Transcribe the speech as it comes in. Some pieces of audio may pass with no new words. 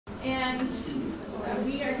And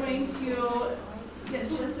we are going to get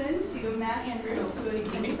to listen to Matt Andrews, who is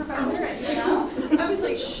the new professor at UNL. I was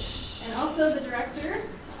like, shh. And also the director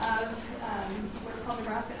of what's called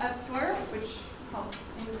Nebraska EPSCoR, which helps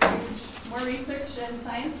encourage more research and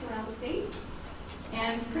science around the state.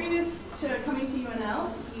 And previous to coming to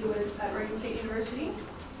UNL, he was at Oregon State University,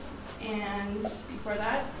 and before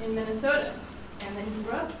that in Minnesota, and then he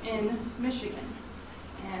grew up in Michigan.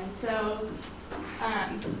 And so,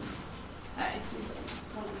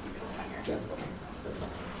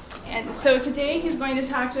 and so today he's going to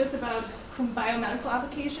talk to us about some biomedical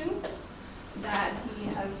applications that he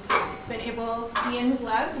in his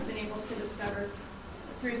lab, have been able to discover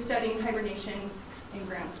through studying hibernation in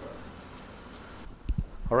ground squirrels.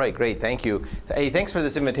 All right, great, thank you. Hey, thanks for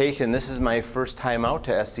this invitation. This is my first time out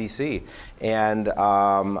to SCC. And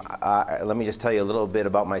let me just tell you a little bit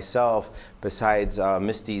about myself, besides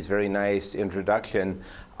Misty's very nice introduction.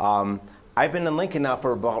 I've been in Lincoln now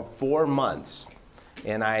for about 4 months.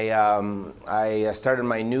 And I started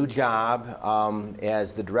my new job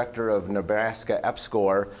as the director of Nebraska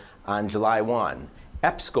EPSCoR on July 1.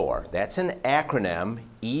 EPSCoR, that's an acronym,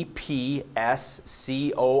 EPSCOR.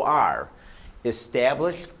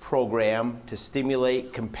 Established Program to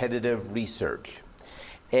Stimulate Competitive Research.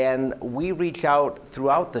 And we reach out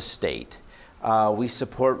throughout the state. We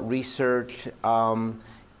support research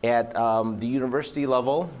at the university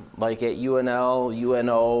level, like at UNL,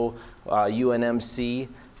 UNO, UNMC,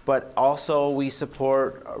 but also we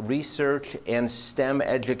support research and STEM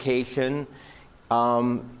education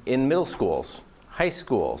in middle schools, high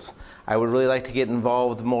schools. I would really like to get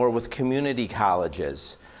involved more with community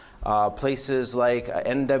colleges. Places like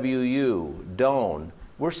NWU, Doane,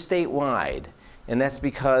 we're statewide. And that's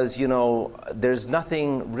because, you know, there's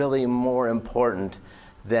nothing really more important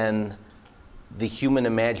than the human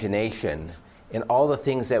imagination and all the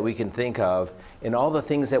things that we can think of and all the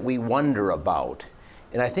things that we wonder about.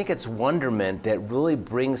 And I think it's wonderment that really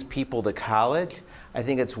brings people to college. I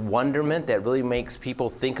think it's wonderment that really makes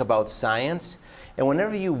people think about science. And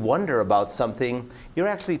whenever you wonder about something, you're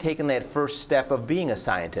actually taking that first step of being a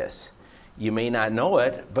scientist. You may not know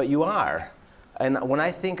it, but you are. And when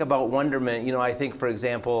I think about wonderment, you know, I think, for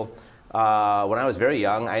example, when I was very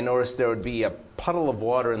young, I noticed there would be a puddle of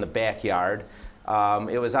water in the backyard.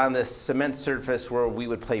 It was on this cement surface where we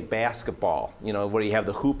would play basketball, you know, where you have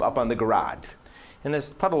the hoop up on the garage. And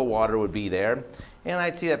this puddle of water would be there. And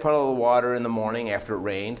I'd see that puddle of water in the morning after it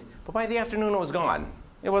rained, but by the afternoon it was gone.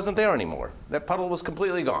 It wasn't there anymore. That puddle was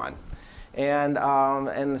completely gone. And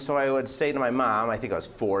so I would say to my mom, I think I was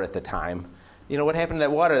 4 at the time, you know, what happened to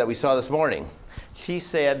that water that we saw this morning? She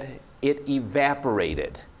said, it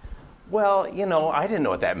evaporated. Well, you know, I didn't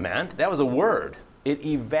know what that meant. That was a word. It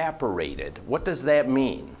evaporated. What does that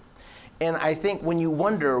mean? And I think when you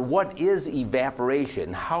wonder, what is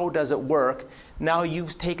evaporation? How does it work? Now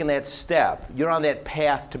you've taken that step. You're on that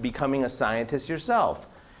path to becoming a scientist yourself.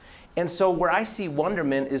 And so where I see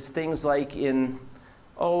wonderment is things like in,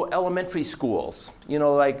 elementary schools. You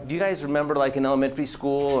know, like, do you guys remember like in elementary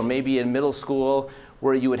school or maybe in middle school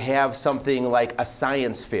where you would have something like a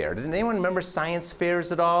science fair? Does anyone remember science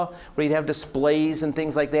fairs at all? Where you'd have displays and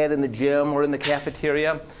things like that in the gym or in the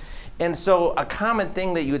cafeteria? And so a common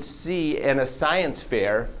thing that you would see in a science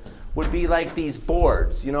fair would be like these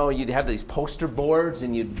boards. You know, you'd have these poster boards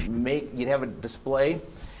and you'd have a display.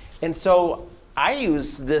 And so I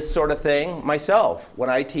use this sort of thing myself when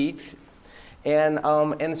I teach, and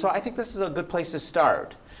so I think this is a good place to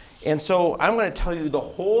start. And so I'm going to tell you the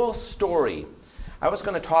whole story. I was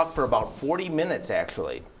going to talk for about 40 minutes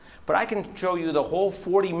actually, but I can show you the whole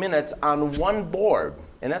 40 minutes on one board,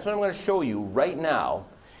 and that's what I'm going to show you right now.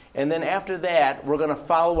 And then after that, we're going to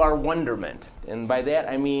follow our wonderment, and by that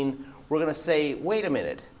I mean we're going to say, wait a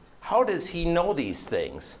minute, how does he know these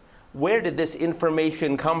things? Where did this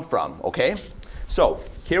information come from, okay? So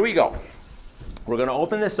here we go. We're going to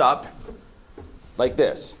open this up like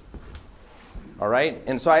this, all right?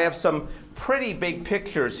 And so I have some pretty big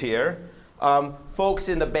pictures here. Folks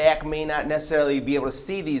in the back may not necessarily be able to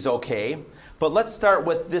see these okay, but let's start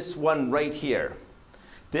with this one right here.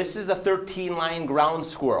 This is the 13-lined ground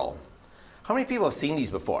squirrel. How many people have seen these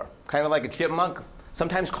before? Kind of like a chipmunk,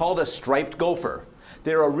 sometimes called a striped gopher.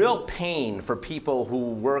 They're a real pain for people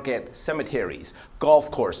who work at cemeteries,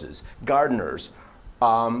 golf courses, gardeners,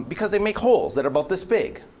 because they make holes that are about this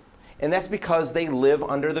big. And that's because they live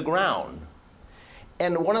under the ground.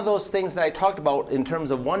 And one of those things that I talked about in terms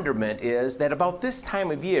of wonderment is that about this time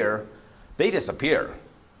of year, they disappear.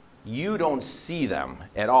 You don't see them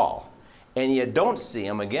at all. And you don't see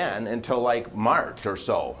them again until like March or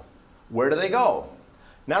so. Where do they go?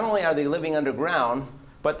 Not only are they living underground,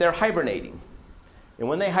 but they're hibernating. And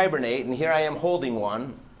when they hibernate, and here I am holding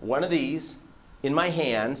one of these in my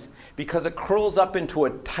hands, because it curls up into a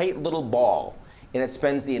tight little ball, and it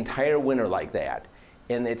spends the entire winter like that,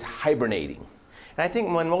 and it's hibernating. And I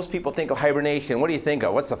think when most people think of hibernation, what do you think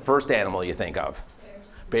of? What's the first animal you think of?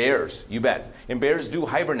 Bears, you bet. And bears do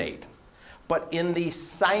hibernate. But in the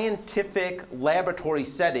scientific laboratory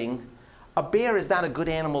setting, a bear is not a good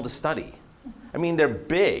animal to study. I mean, they're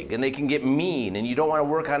big and they can get mean, and you don't want to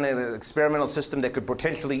work on an experimental system that could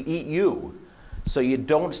potentially eat you. So you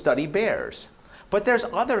don't study bears. But there's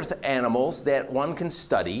other animals that one can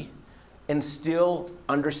study and still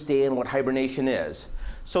understand what hibernation is.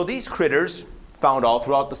 So these critters, found all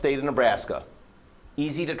throughout the state of Nebraska.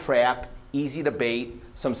 Easy to trap, easy to bait,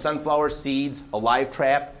 some sunflower seeds, a live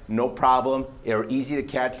trap, no problem. They're easy to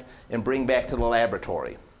catch and bring back to the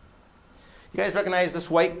laboratory. You guys recognize this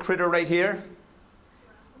white critter right here?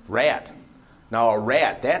 Rat. Now a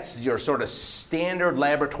rat, that's your sort of standard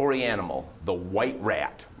laboratory animal, the white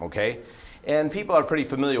rat, okay? And people are pretty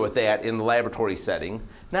familiar with that in the laboratory setting,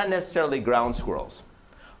 not necessarily ground squirrels.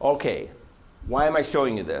 Okay, why am I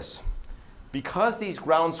showing you this? Because these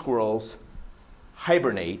ground squirrels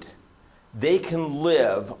hibernate, they can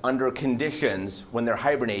live under conditions when they're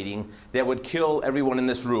hibernating that would kill everyone in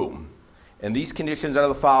this room. And these conditions are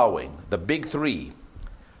the following, the big three.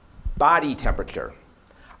 Body temperature.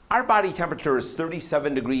 Our body temperature is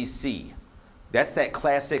 37 degrees C. That's that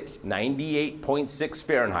classic 98.6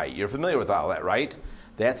 Fahrenheit. You're familiar with all that, right?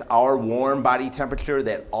 That's our warm body temperature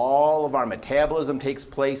that all of our metabolism takes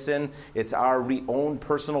place in. It's our own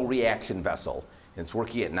personal reaction vessel. And it's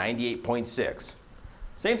working at 98.6.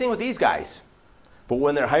 Same thing with these guys. But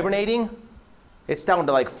when they're hibernating, it's down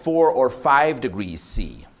to like 4 or 5 degrees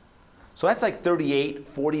C. So that's like 38,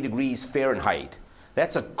 40 degrees Fahrenheit.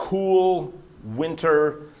 That's a cool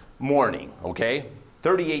winter morning, okay?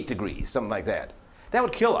 38 degrees, something like that. That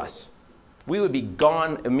would kill us. We would be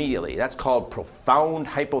gone immediately. That's called profound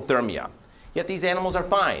hypothermia. Yet these animals are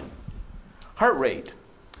fine. Heart rate.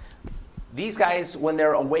 These guys, when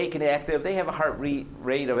they're awake and active, they have a heart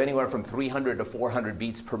rate of anywhere from 300 to 400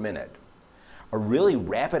 beats per minute. A really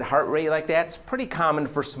rapid heart rate like that's pretty common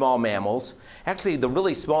for small mammals. Actually, the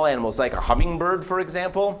really small animals, like a hummingbird, for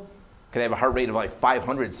example, can have a heart rate of like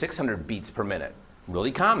 500, 600 beats per minute.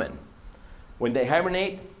 Really common. When they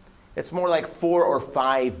hibernate, it's more like 4 or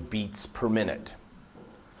 5 beats per minute.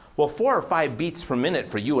 Well, 4 or 5 beats per minute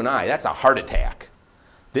for you and I, that's a heart attack.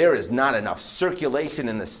 There is not enough circulation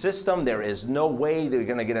in the system. There is no way they're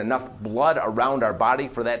going to get enough blood around our body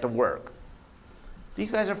for that to work.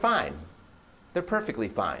 These guys are fine. They're perfectly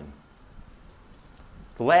fine.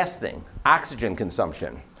 The last thing, oxygen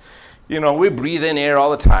consumption. You know, we breathe in air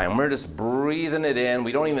all the time. We're just breathing it in.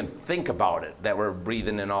 We don't even think about it that we're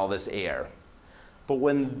breathing in all this air. But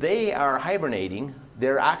when they are hibernating,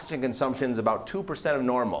 their oxygen consumption is about 2% of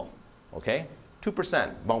normal, okay?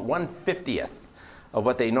 2%, about 1/50th of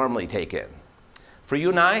what they normally take in. For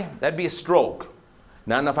you and I, that'd be a stroke.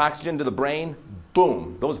 Not enough oxygen to the brain,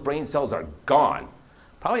 boom, those brain cells are gone.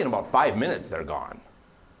 Probably in about 5 minutes they're gone.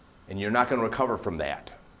 And you're not going to recover from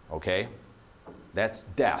that, okay? That's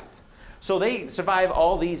death. So they survive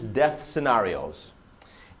all these death scenarios.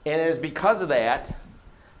 And it is because of that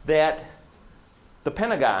that the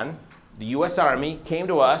Pentagon, the US Army, came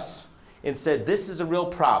to us and said, this is a real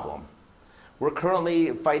problem. We're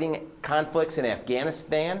currently fighting conflicts in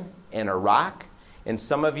Afghanistan and Iraq, and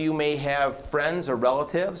some of you may have friends or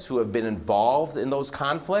relatives who have been involved in those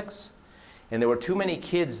conflicts, and there were too many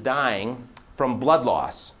kids dying from blood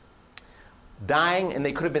loss. Dying and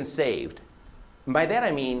they could have been saved. And by that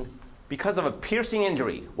I mean because of a piercing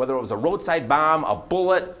injury, whether it was a roadside bomb, a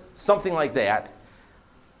bullet, something like that,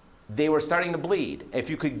 they were starting to bleed. If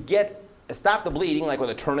you could stop the bleeding, like with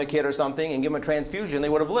a tourniquet or something, and give them a transfusion, they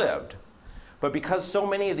would have lived. But because so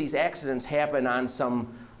many of these accidents happen on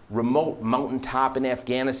some remote mountaintop in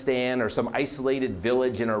Afghanistan or some isolated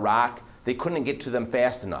village in Iraq, they couldn't get to them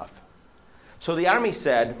fast enough. So the Army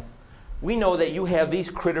said, we know that you have these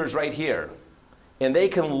critters right here, and they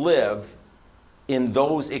can live in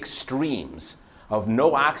those extremes of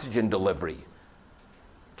no oxygen delivery.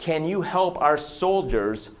 Can you help our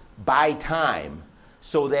soldiers buy time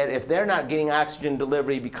so that if they're not getting oxygen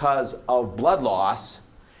delivery because of blood loss,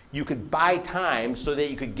 you could buy time so that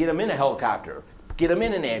you could get them in a helicopter, get them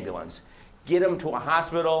in an ambulance, get them to a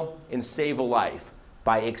hospital and save a life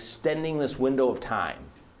by extending this window of time.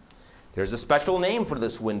 There's a special name for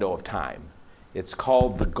this window of time. It's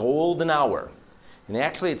called the golden hour. And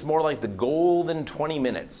actually it's more like the golden 20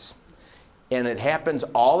 minutes. And it happens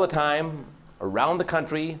all the time around the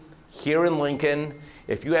country, here in Lincoln.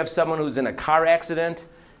 If you have someone who's in a car accident,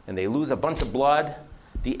 and they lose a bunch of blood,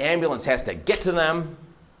 the ambulance has to get to them,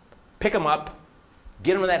 pick them up,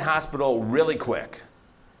 get them to that hospital really quick,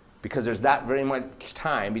 because there's not very much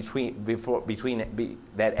time between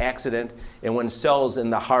that accident and when cells in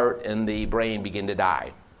the heart and the brain begin to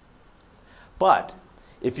die. But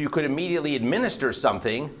if you could immediately administer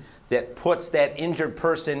something that puts that injured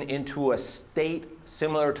person into a state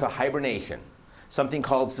similar to hibernation, something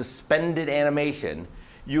called suspended animation,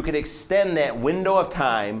 you could extend that window of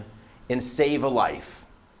time and save a life.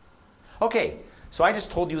 Okay, so I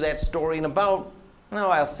just told you that story in about,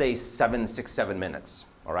 I'll say 6, 7 minutes,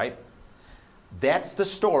 all right? That's the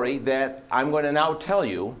story that I'm going to now tell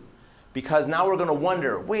you, because now we're going to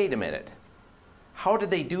wonder, wait a minute, how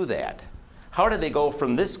did they do that? How did they go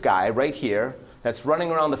from this guy right here that's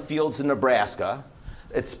running around the fields in Nebraska,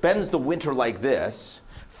 it spends the winter like this,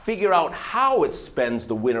 figure out how it spends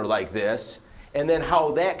the winter like this, and then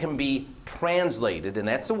how that can be translated, and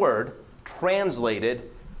that's the word, translated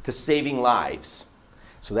to saving lives.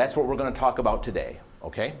 So that's what we're going to talk about today,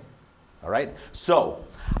 okay? All right? So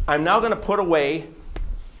I'm now going to put away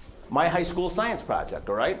my high school science project,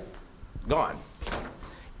 all right? Gone.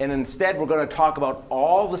 And instead, we're going to talk about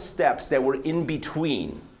all the steps that were in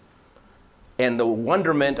between and the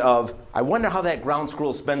wonderment of, I wonder how that ground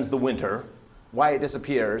squirrel spends the winter, why it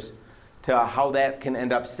disappears, to how that can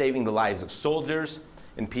end up saving the lives of soldiers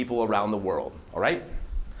and people around the world, all right?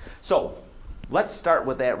 So let's start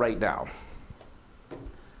with that right now.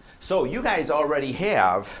 So you guys already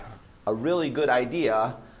have a really good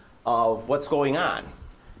idea of what's going on.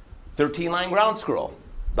 13-lined ground squirrel,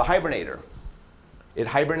 the hibernator. It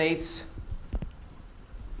hibernates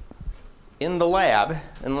in the lab,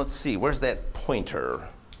 and let's see, where's that pointer?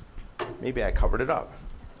 Maybe I covered it up.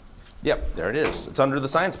 Yep, there it is. It's under the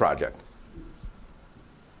science project.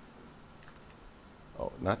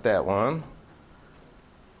 Oh, not that one.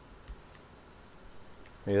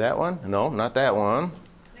 Maybe that one? No, not that one.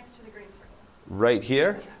 Next to the green circle. Right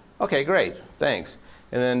here? Okay, great, thanks.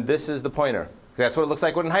 And then this is the pointer. That's what it looks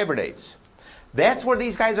like when it hibernates. That's where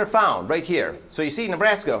these guys are found, right here. So you see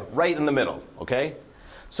Nebraska right in the middle, okay?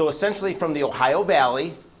 So essentially from the Ohio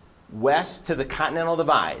Valley west to the Continental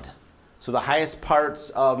Divide. So the highest parts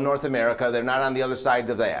of North America, they're not on the other sides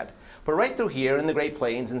of that. But right through here in the Great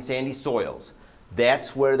Plains and sandy soils,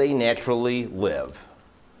 that's where they naturally live.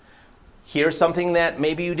 Here's something that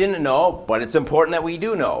maybe you didn't know, but it's important that we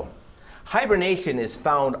do know. Hibernation is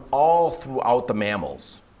found all throughout the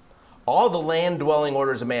mammals. All the land-dwelling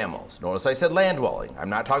orders of mammals. Notice I said land-dwelling. I'm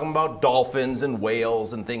not talking about dolphins and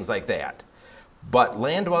whales and things like that. But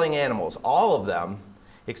land-dwelling animals, all of them,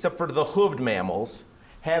 except for the hoofed mammals,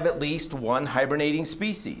 have at least one hibernating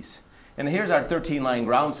species. And here's our 13-lined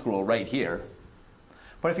ground squirrel right here.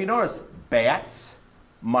 But if you notice, bats,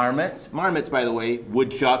 marmots, by the way,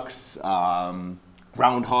 woodchucks,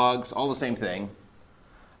 groundhogs, all the same thing.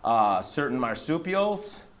 Certain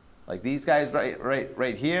marsupials, like these guys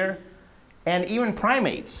right here, and even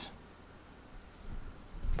primates.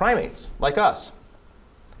 Primates, like us,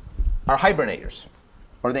 are hibernators,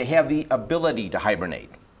 or they have the ability to hibernate.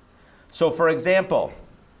 So for example,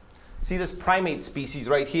 see this primate species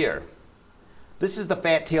right here. This is the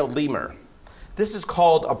fat-tailed lemur. This is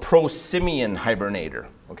called a prosimian hibernator,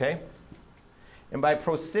 okay? And by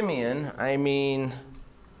prosimian, I mean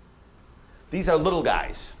these are little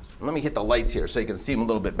guys. Let me hit the lights here so you can see them a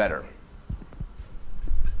little bit better.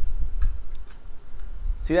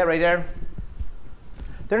 See that right there?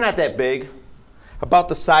 They're not that big, about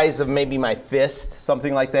the size of maybe my fist,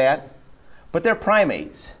 something like that. But they're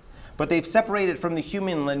primates. But they've separated from the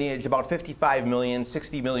human lineage about 55 million,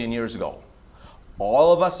 60 million years ago.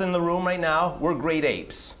 All of us in the room right now, we're great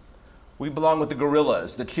apes. We belong with the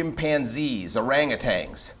gorillas, the chimpanzees,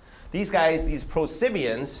 orangutans. These guys, these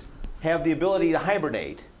prosimians, have the ability to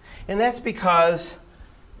hibernate. And that's because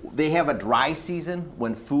they have a dry season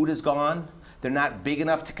when food is gone. They're not big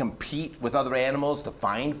enough to compete with other animals to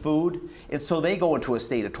find food. And so they go into a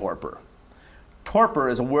state of torpor. Torpor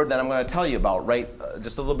is a word that I'm going to tell you about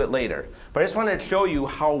just a little bit later. But I just wanted to show you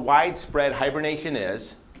how widespread hibernation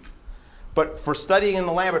is. But for studying in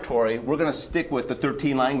the laboratory, we're going to stick with the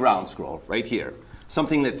 13-lined ground squirrel right here.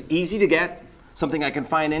 Something that's easy to get, something I can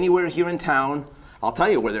find anywhere here in town. I'll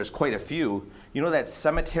tell you where there's quite a few. You know that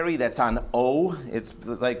cemetery that's on O? It's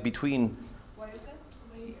like between...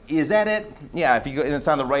 Is that it? Yeah, if you go, and it's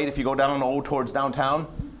on the right. If you go down O towards downtown,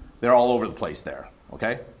 they're all over the place there,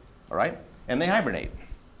 okay? All right? And they hibernate.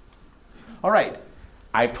 All right,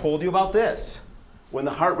 I've told you about this. When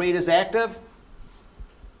the heart rate is active,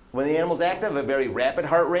 when the animal's active, a very rapid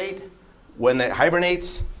heart rate. When it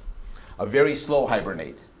hibernates, a very slow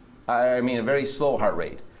hibernate. A very slow heart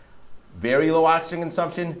rate. Very low oxygen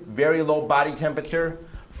consumption, very low body temperature.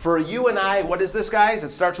 For you and I, what is this, guys? It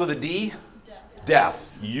starts with a D?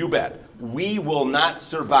 Death. You bet. We will not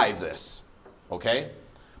survive this, okay?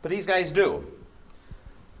 But these guys do.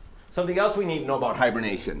 Something else we need to know about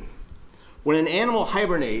hibernation. When an animal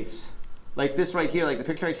hibernates, like this right here, like the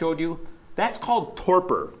picture I showed you, that's called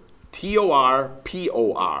torpor.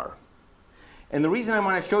 T-O-R-P-O-R. And the reason I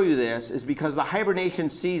want to show you this is because the hibernation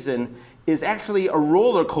season is actually a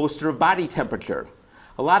roller coaster of body temperature.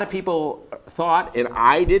 A lot of people thought, and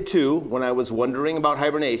I did too, when I was wondering about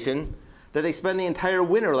hibernation, that they spend the entire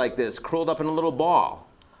winter like this, curled up in a little ball.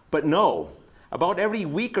 But no, about every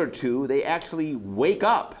week or two, they actually wake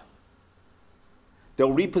up.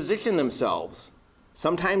 They'll reposition themselves.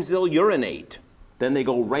 Sometimes they'll urinate. Then they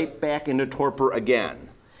go right back into torpor again.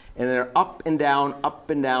 And they're up and down, up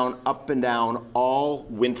and down, up and down all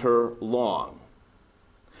winter long.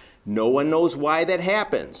 No one knows why that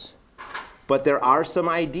happens, but there are some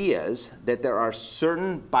ideas that there are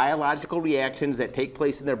certain biological reactions that take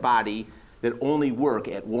place in their body that only work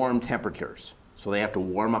at warm temperatures. So they have to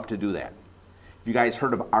warm up to do that. If you guys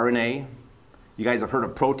heard of RNA, you guys have heard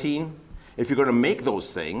of protein. If you're going to make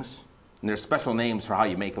those things, and there's special names for how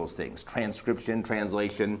you make those things, transcription,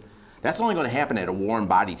 translation, that's only going to happen at a warm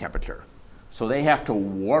body temperature. So they have to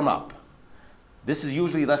warm up. This is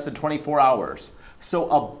usually less than 24 hours. So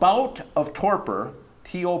a bout of torpor,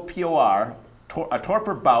 T-O-P-O-R, a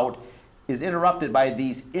torpor bout is interrupted by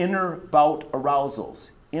these inner bout arousals.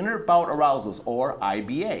 Inner bout arousals, or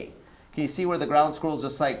IBA. Can you see where the ground squirrel's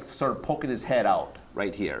just like sort of poking his head out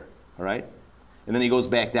right here, all right? And then he goes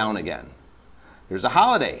back down again. There's a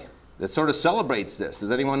holiday that sort of celebrates this.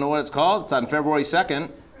 Does anyone know what it's called? It's on February 2nd.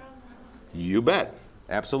 You bet,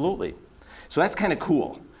 absolutely. So that's kind of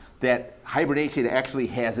cool that hibernation actually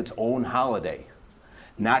has its own holiday.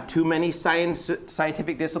 Not too many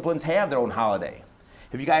scientific disciplines have their own holiday.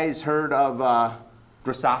 Have you guys heard of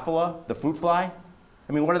Drosophila, the fruit fly?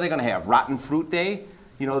 I mean, what are they going to have? Rotten Fruit Day?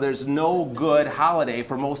 You know, there's no good holiday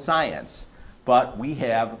for most science, but we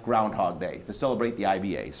have Groundhog Day to celebrate the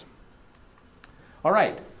IBAs. All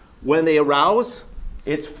right, when they arouse,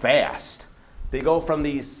 it's fast. They go from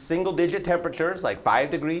these single-digit temperatures, like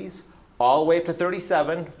 5 degrees, all the way up to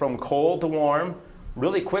 37, from cold to warm,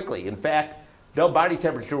 really quickly. In fact, their body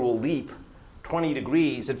temperature will leap 20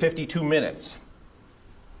 degrees in 52 minutes.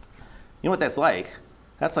 You know what that's like?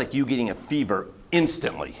 That's like you getting a fever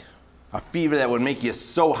instantly. A fever that would make you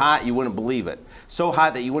so hot you wouldn't believe it. So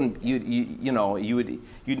hot that you'd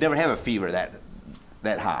never have a fever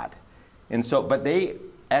that hot. And so, but they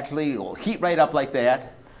actually will heat right up like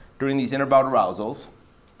that during these interbout arousals.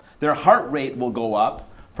 Their heart rate will go up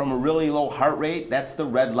from a really low heart rate, that's the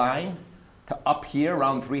red line, to up here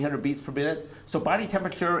around 300 beats per minute. So body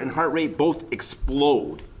temperature and heart rate both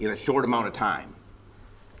explode in a short amount of time.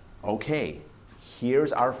 Okay,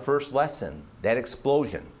 here's our first lesson, that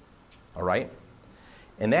explosion, all right?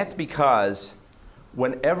 And that's because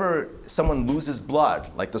whenever someone loses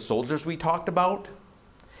blood, like the soldiers we talked about,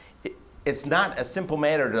 it's not a simple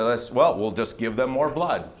matter to just, well, we'll just give them more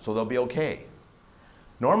blood so they'll be okay.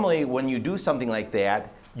 Normally, when you do something like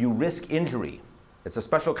that, you risk injury. It's a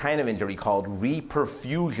special kind of injury called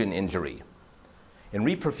reperfusion injury. And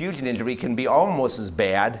reperfusion injury can be almost as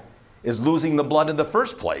bad as losing the blood in the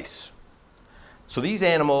first place. So these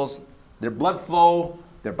animals, their blood flow,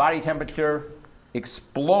 their body temperature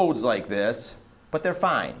explodes like this, but they're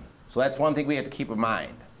fine. So that's one thing we have to keep in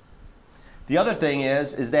mind. The other thing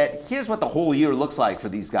is that here's what the whole year looks like for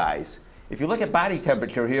these guys. If you look at body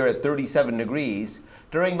temperature here at 37 degrees,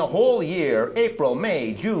 during the whole year, April,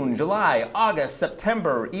 May, June, July, August,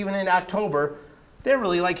 September, even in October, they're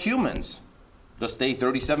really like humans. They'll stay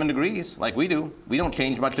 37 degrees like we do. We don't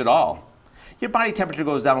change much at all. Your body temperature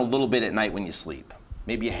goes down a little bit at night when you sleep.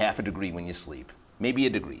 Maybe a half a degree when you sleep. Maybe a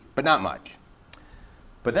degree, but not much.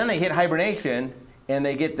 But then they hit hibernation and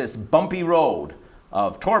they get this bumpy road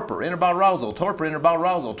of torpor, interbout arousal, torpor, interbout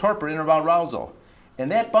arousal, torpor, interbout arousal. And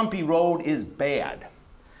that bumpy road is bad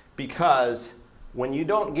because when you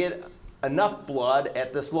don't get enough blood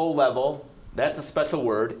at this low level, that's a special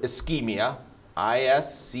word, ischemia,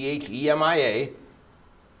 I-S-C-H-E-M-I-A.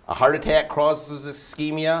 A heart attack causes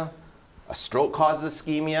ischemia, a stroke causes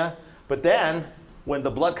ischemia, but then when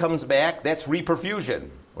the blood comes back, that's reperfusion,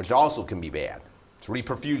 which also can be bad. It's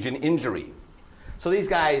reperfusion injury. So these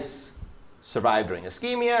guys survive during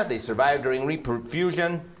ischemia, they survive during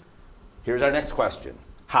reperfusion. Here's our next question.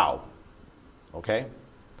 How? Okay?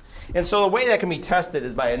 And so the way that can be tested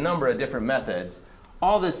is by a number of different methods.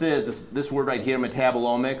 All this is, this word right here,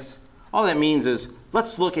 metabolomics, all that means is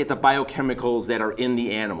let's look at the biochemicals that are in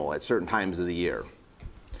the animal at certain times of the year.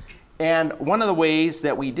 And one of the ways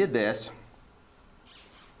that we did this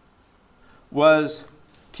was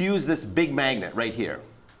to use this big magnet right here.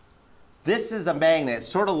 This is a magnet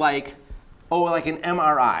sort of like, like an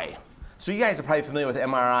MRI. So you guys are probably familiar with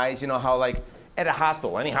MRIs. You know how like at a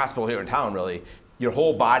hospital, any hospital here in town really, your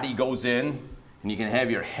whole body goes in and you can have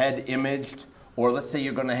your head imaged. Or let's say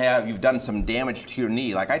you've done some damage to your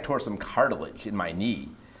knee. Like I tore some cartilage in my knee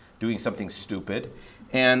doing something stupid.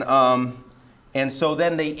 And so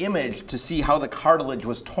then they imaged to see how the cartilage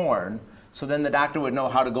was torn. So then the doctor would know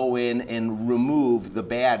how to go in and remove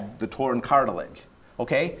the torn cartilage.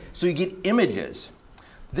 Okay? So you get images.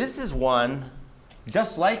 This is one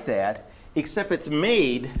just like that, except it's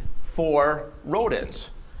made for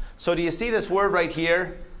rodents. So do you see this word right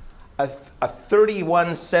here? A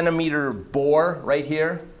 31 centimeter bore right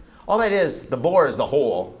here. All that is, the bore is the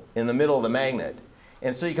hole in the middle of the magnet.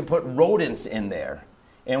 And so you can put rodents in there.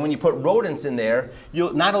 And when you put rodents in there,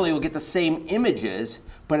 you'll not only will get the same images,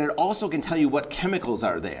 but it also can tell you what chemicals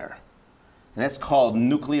are there. And that's called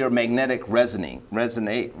nuclear magnetic resonance.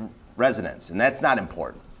 And that's not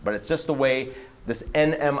important, but it's just the way this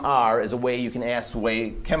NMR is a way you can ask the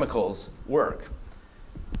way chemicals work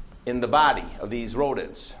in the body of these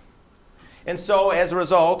rodents. And so as a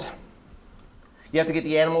result, you have to get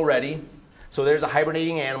the animal ready. So there's a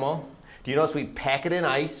hibernating animal. Do you notice we pack it in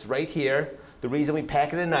ice right here? The reason we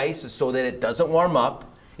pack it in ice is so that it doesn't warm up.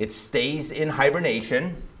 It stays in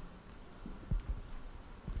hibernation.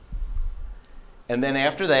 And then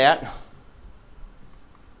after that,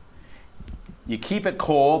 you keep it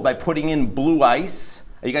cold by putting in blue ice.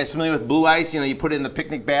 Are you guys familiar with blue ice? You know, you put it in the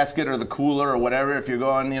picnic basket or the cooler or whatever if you're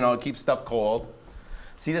going, keep stuff cold.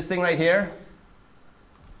 See this thing right here?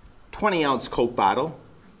 20-ounce Coke bottle.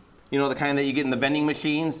 You know, the kind that you get in the vending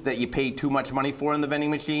machines that you pay too much money for in the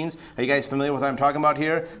vending machines? Are you guys familiar with what I'm talking about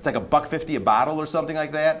here? It's like $1.50 a bottle or something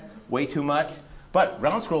like that. Way too much. But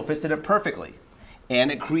ground squirrel fits in it perfectly.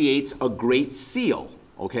 And it creates a great seal,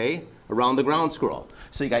 okay, around the ground squirrel.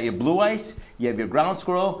 So you got your blue ice, you have your ground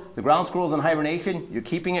squirrel. The ground squirrel's in hibernation. You're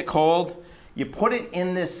keeping it cold. You put it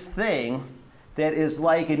in this thing that is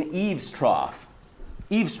like an eaves trough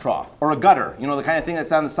or a gutter, the kind of thing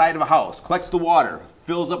that's on the side of a house, collects the water,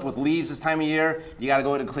 fills up with leaves this time of year, you got to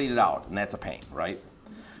go in and clean it out, and that's a pain, right?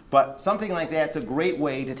 But something like that's a great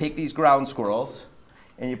way to take these ground squirrels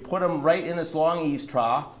and you put them right in this long eaves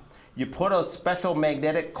trough. You put a special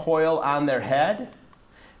magnetic coil on their head.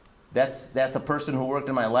 That's a person who worked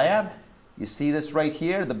in my lab. You see this right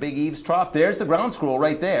here, the big eaves trough. There's the ground squirrel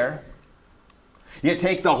right there. You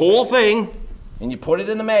take the whole thing and you put it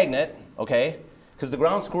in the magnet, okay? Because the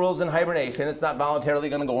ground squirrel's in hibernation. It's not voluntarily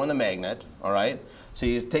going to go in the magnet, all right? So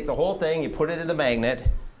you take the whole thing, you put it in the magnet,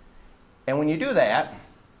 and when you do that,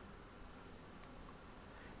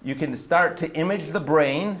 you can start to image the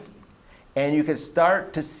brain, and you can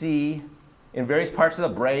start to see in various parts of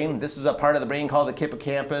the brain. This is a part of the brain called the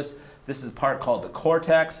hippocampus. This is a part called the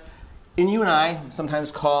cortex. And you and I,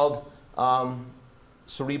 sometimes called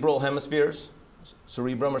cerebral hemispheres,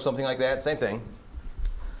 cerebrum or something like that, same thing.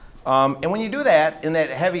 And when you do that in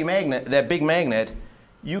that heavy magnet, that big magnet,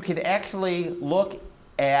 you can actually look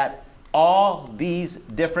at all these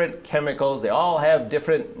different chemicals. They all have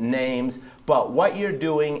different names, but what you're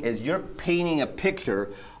doing is you're painting a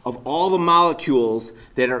picture of all the molecules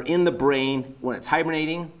that are in the brain when it's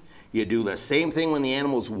hibernating. You do the same thing when the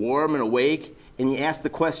animal's warm and awake, and you ask the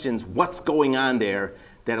questions, what's going on there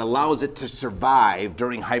that allows it to survive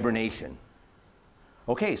during hibernation?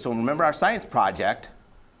 Okay, so remember our science project.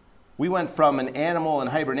 We went from an animal in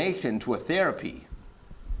hibernation to a therapy.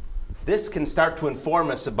 This can start to inform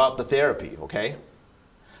us about the therapy, okay?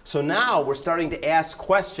 So now we're starting to ask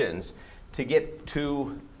questions to get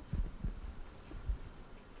to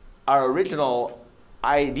our original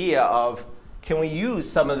idea of, can we use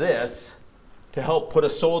some of this to help put a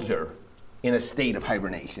soldier in a state of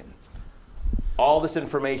hibernation? All this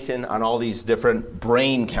information on all these different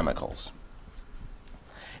brain chemicals.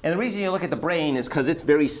 And the reason you look at the brain is because it's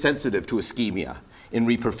very sensitive to ischemia in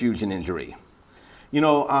reperfusion injury.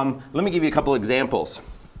 Let me give you a couple examples.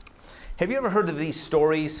 Have you ever heard of these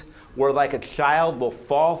stories where like a child will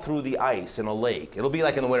fall through the ice in a lake? It'll be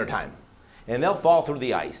like in the wintertime. And they'll fall through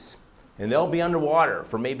the ice. And they'll be underwater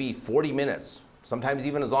for maybe 40 minutes, sometimes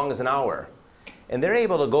even as long as an hour. And they're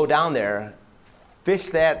able to go down there, fish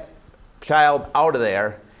that child out of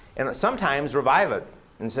there, and sometimes revive it.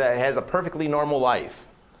 And so it has a perfectly normal life.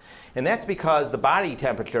 And that's because the body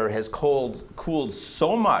temperature has cooled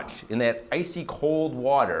so much in that icy cold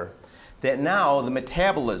water that now the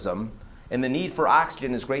metabolism and the need for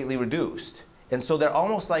oxygen is greatly reduced. And so they're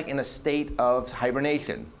almost like in a state of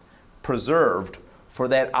hibernation, preserved for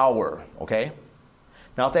that hour, okay?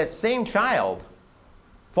 Now, if that same child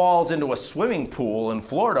falls into a swimming pool in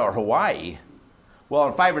Florida or Hawaii, well,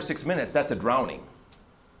 in 5 or 6 minutes, that's a drowning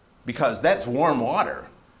because that's warm water.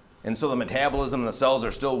 And so the metabolism and the cells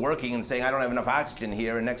are still working and saying, I don't have enough oxygen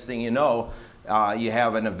here, and next thing you know, you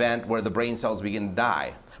have an event where the brain cells begin to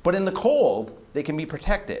die. But in the cold, they can be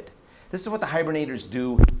protected. This is what the hibernators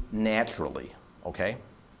do naturally, okay?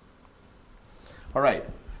 All right,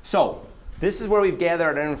 so this is where we've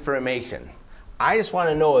gathered our information. I just want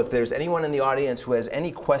to know if there's anyone in the audience who has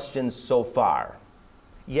any questions so far.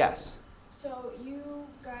 Yes? So you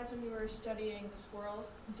guys, when you were studying the squirrels,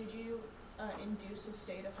 did you induce a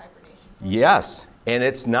state of hibernation? Yes, and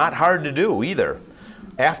it's not hard to do either.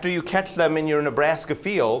 After you catch them in your Nebraska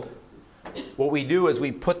field, what we do is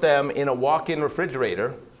we put them in a walk-in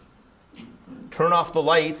refrigerator, turn off the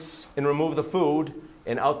lights, and remove the food,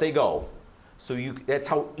 and out they go. So that's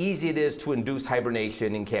how easy it is to induce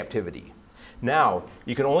hibernation in captivity. Now,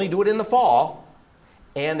 you can only do it in the fall,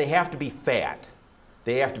 and they have to be fat.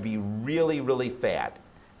 They have to be really, really fat.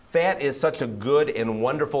 Fat is such a good and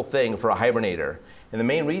wonderful thing for a hibernator. And the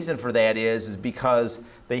main reason for that is because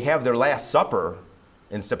they have their last supper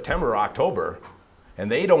in September or October,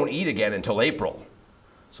 and they don't eat again until April.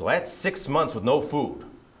 So that's 6 months with no food.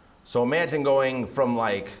 So imagine going from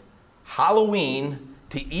like Halloween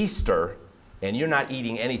to Easter, and you're not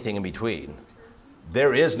eating anything in between.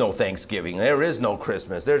 There is no Thanksgiving, there is no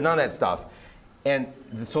Christmas, there's none of that stuff. And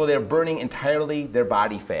so they're burning entirely their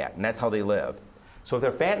body fat, and that's how they live. So if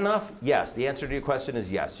they're fat enough, yes, the answer to your question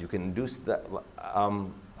is yes. You can induce the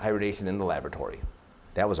hibernation in the laboratory.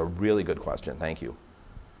 That was a really good question, thank you.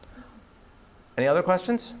 Any other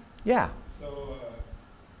questions? Yeah. So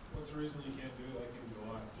what's the reason you can't do it like in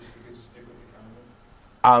July, just because you stick with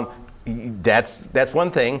the condom? That's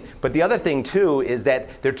one thing, but the other thing too is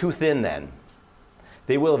that they're too thin then.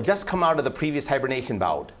 They will have just come out of the previous hibernation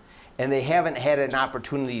bout, and they haven't had an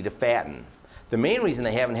opportunity to fatten. The main reason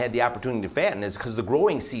they haven't had the opportunity to fatten is because the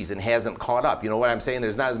growing season hasn't caught up. You know what I'm saying?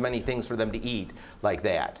 There's not as many things for them to eat like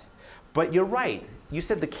that. But you're right. You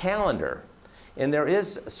said the calendar. And there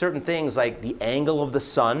is certain things like the angle of the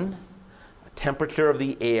sun, temperature of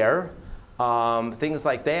the air, things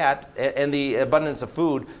like that, and the abundance of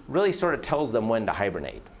food really sort of tells them when to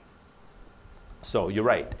hibernate. So you're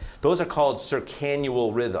right. Those are called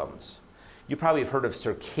circannual rhythms. You probably have heard of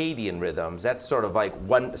circadian rhythms. That's sort of like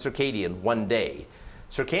one day.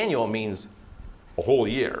 Circannual means a whole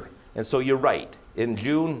year. And so you're right. In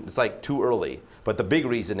June, it's like too early. But the big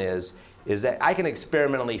reason is that I can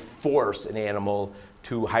experimentally force an animal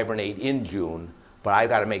to hibernate in June, but I've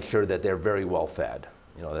got to make sure that they're very well fed,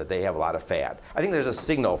 you know, that they have a lot of fat. I think there's a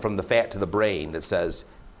signal from the fat to the brain that says,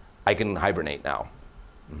 I can hibernate now.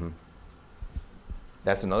 Mm-hmm.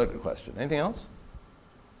 That's another good question. Anything else?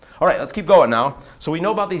 All right, let's keep going now. So we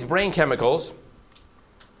know about these brain chemicals,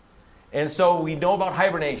 and so we know about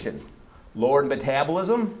hibernation. Lowered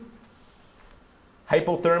metabolism,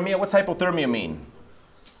 hypothermia. What's hypothermia mean?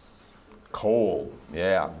 Cold.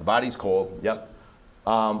 Yeah, the body's cold. Yep.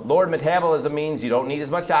 Lowered metabolism means you don't need as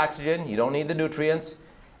much oxygen, you don't need the nutrients.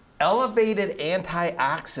 Elevated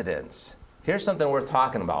antioxidants. Here's something worth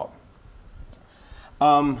talking about.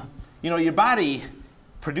 You know, your body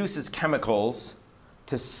produces chemicals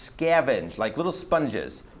to scavenge, like little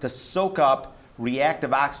sponges, to soak up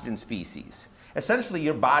reactive oxygen species. Essentially,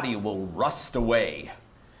 your body will rust away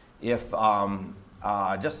if,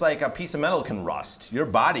 just like a piece of metal can rust, your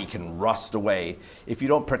body can rust away if you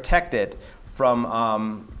don't protect it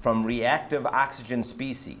from reactive oxygen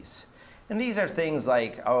species. And these are things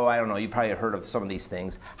like, oh, I don't know, you probably have heard of some of these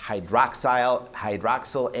things, hydroxyl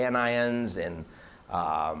anions and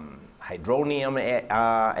hydronium,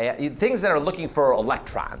 things that are looking for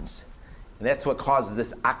electrons. And that's what causes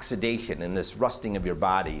this oxidation and this rusting of your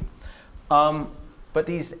body. But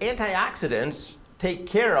these antioxidants take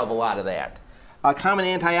care of a lot of that. Common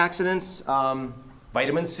antioxidants,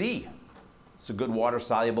 vitamin C. It's a good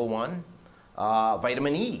water-soluble one.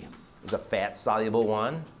 Vitamin E is a fat-soluble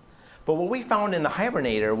one. But what we found in the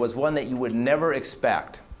hibernator was one that you would never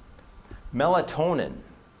expect. Melatonin.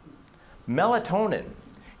 Melatonin.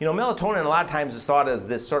 You know, melatonin a lot of times is thought as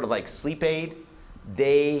this sort of like sleep aid,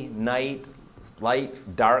 day, night,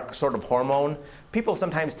 light, dark sort of hormone. People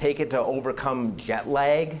sometimes take it to overcome jet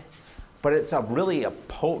lag, but it's really a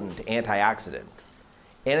potent antioxidant.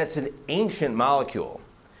 And it's an ancient molecule.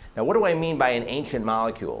 Now, what do I mean by an ancient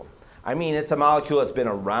molecule? I mean, it's a molecule that's been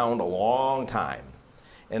around a long time.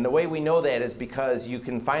 And the way we know that is because you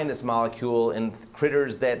can find this molecule in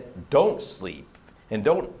critters that don't sleep and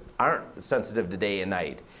aren't sensitive to day and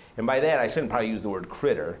night. And by that, I shouldn't probably use the word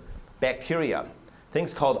critter. Bacteria.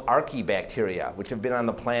 things called archaebacteria, which have been on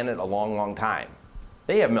the planet a long, long time.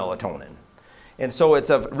 They have melatonin. And so it's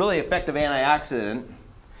a really effective antioxidant.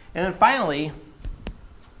 And then finally,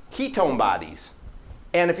 ketone bodies.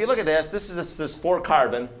 And if you look at this is 4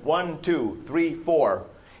 carbon, 1, 2, 3, 4.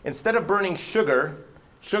 Instead of burning sugar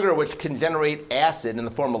which can generate acid in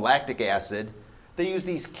the form of lactic acid, they use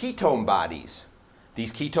these ketone bodies.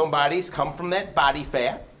 These ketone bodies come from that body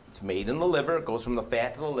fat. It's made in the liver, it goes from the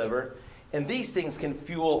fat to the liver. And these things can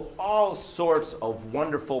fuel all sorts of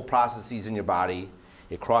wonderful processes in your body.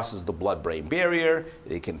 It crosses the blood-brain barrier,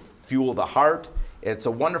 it can fuel the heart. It's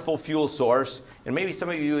a wonderful fuel source, and maybe some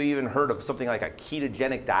of you even heard of something like a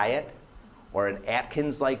ketogenic diet or an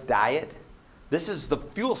Atkins-like diet. This is the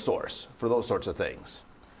fuel source for those sorts of things.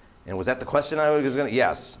 And was that the question I was going to?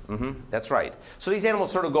 Yes, that's right. So these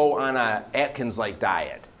animals sort of go on an Atkins-like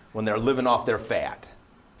diet when they're living off their fat.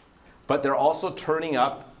 But they're also turning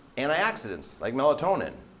up antioxidants like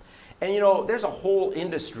melatonin. And you know, there's a whole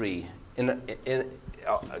industry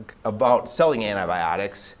about selling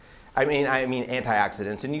antibiotics. I mean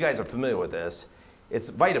antioxidants, and you guys are familiar with this. It's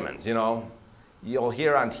vitamins, you know. You'll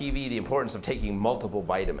hear on TV the importance of taking multiple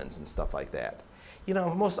vitamins and stuff like that. You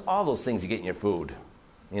know, most all those things you get in your food.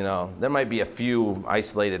 You know, there might be a few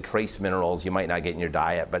isolated trace minerals you might not get in your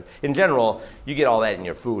diet, but in general, you get all that in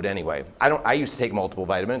your food anyway. I used to take multiple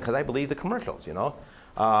vitamins because I believe the commercials, you know.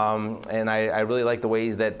 And I really like the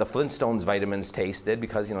way that the Flintstones vitamins tasted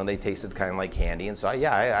because, you know, they tasted kind of like candy. And so,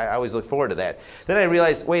 I always look forward to that. Then I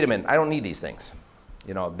realized, wait a minute, I don't need these things.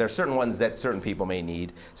 You know, there's certain ones that certain people may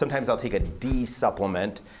need. Sometimes I'll take a D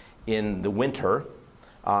supplement in the winter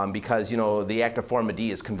because, you know, the active form of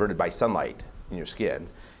D is converted by sunlight in your skin.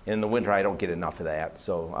 In the winter, I don't get enough of that.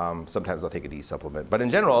 So sometimes I'll take a D supplement. But in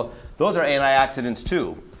general, those are antioxidants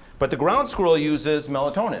too. But the ground squirrel uses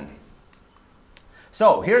melatonin.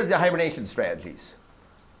 So here's the hibernation strategies.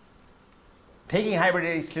 Taking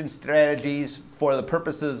hibernation strategies for the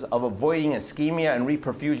purposes of avoiding ischemia and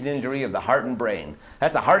reperfusion injury of the heart and brain.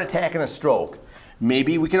 That's a heart attack and a stroke.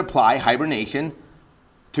 Maybe we could apply hibernation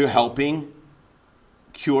to helping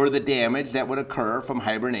cure the damage that would occur from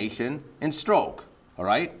hibernation and stroke. All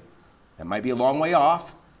right? That might be a long way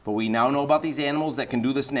off, but we now know about these animals that can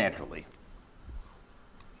do this naturally.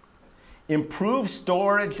 Improve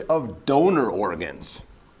storage of donor organs.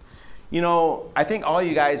 You know, I think all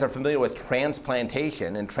you guys are familiar with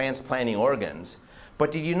transplantation and transplanting organs,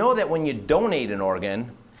 but did you know that when you donate an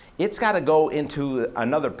organ, it's got to go into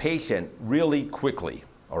another patient really quickly,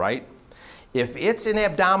 all right? If it's an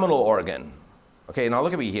abdominal organ, okay, now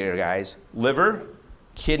look at me here, guys. Liver,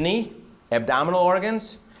 kidney, abdominal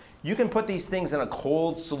organs, you can put these things in a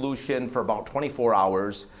cold solution for about 24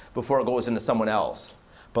 hours before it goes into someone else.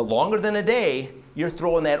 But longer than a day, you're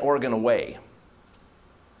throwing that organ away.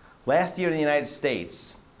 Last year in the United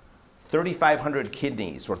States, 3,500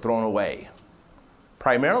 kidneys were thrown away,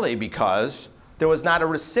 primarily because there was not a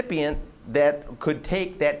recipient that could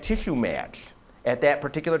take that tissue match at that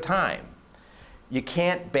particular time. You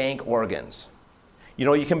can't bank organs. You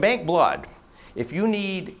know, you can bank blood. If you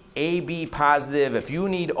need AB positive, if you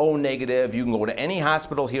need O negative, you can go to any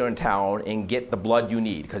hospital here in town and get the blood you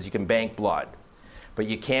need because you can bank blood. But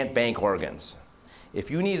you can't bank organs. If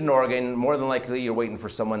you need an organ, more than likely you're waiting for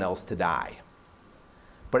someone else to die.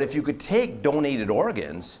 But if you could take donated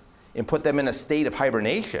organs and put them in a state of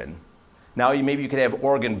hibernation, now maybe you could have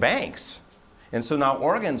organ banks. And so now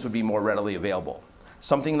organs would be more readily available,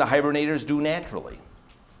 something the hibernators do naturally.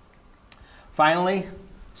 Finally,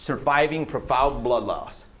 surviving profound blood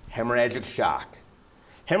loss, hemorrhagic shock.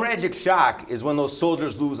 Hemorrhagic shock is when those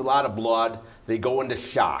soldiers lose a lot of blood, they go into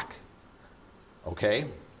shock. Okay?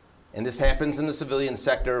 And this happens in the civilian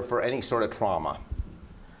sector for any sort of trauma.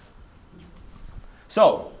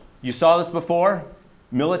 So, you saw this before,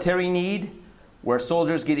 military need, where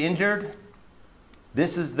soldiers get injured.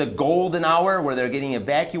 This is the golden hour where they're getting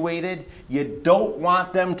evacuated. You don't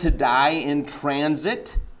want them to die in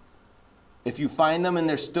transit if you find them and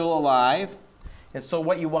they're still alive. And so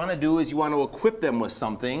what you want to do is you want to equip them with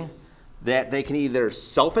something that they can either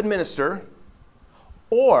self-administer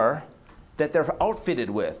or that they're outfitted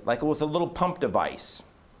with, like with a little pump device.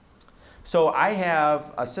 So I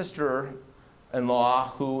have a sister-in-law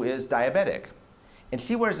who is diabetic, and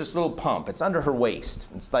she wears this little pump. It's under her waist.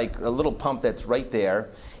 It's like a little pump that's right there,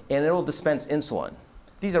 and it'll dispense insulin.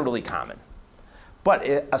 These are really common. But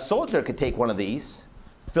a soldier could take one of these,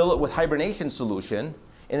 fill it with hibernation solution,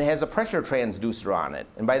 and it has a pressure transducer on it.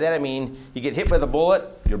 And by that I mean, you get hit with a bullet,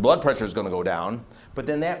 your blood pressure is going to go down, but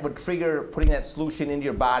then that would trigger putting that solution into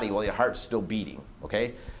your body while your heart's still beating,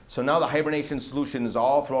 okay? So now the hibernation solution is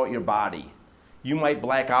all throughout your body. You might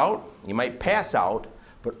black out, you might pass out,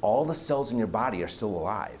 but all the cells in your body are still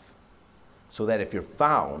alive. So that if you're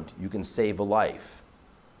found, you can save a life.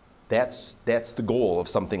 That's the goal of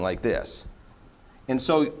something like this. And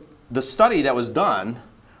so the study that was done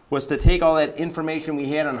was to take all that information we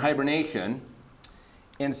had on hibernation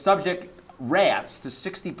and subject rats to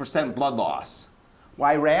 60% blood loss.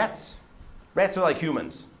 Why rats? Rats are like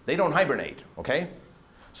humans. They don't hibernate, okay?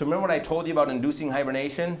 So remember what I told you about inducing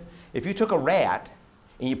hibernation? If you took a rat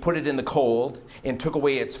and you put it in the cold and took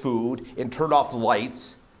away its food and turned off the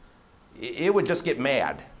lights, it would just get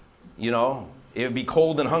mad, you know? It would be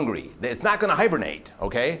cold and hungry. It's not gonna hibernate,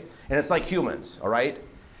 okay? And it's like humans, all right?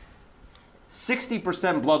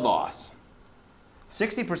 60% blood loss.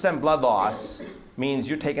 60% blood loss means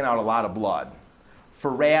you're taking out a lot of blood.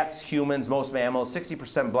 For rats, humans, most mammals,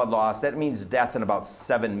 60% blood loss, that means death in about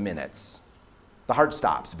 7 minutes. The heart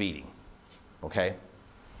stops beating, okay?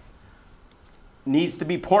 Needs to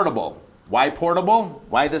be portable. Why portable?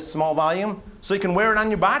 Why this small volume? So you can wear it on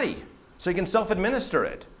your body. So you can self-administer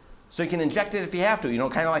it. So you can inject it if you have to, you know,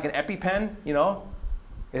 kind of like an EpiPen, you know?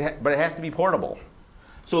 But it has to be portable.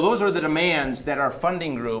 So those are the demands that our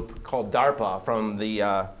funding group called DARPA from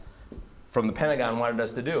the Pentagon wanted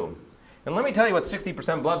us to do. And let me tell you what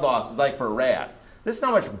 60% blood loss is like for a rat. This is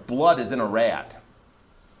how much blood is in a rat.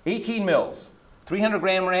 18 mils.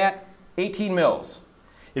 300-gram rat, 18 mils.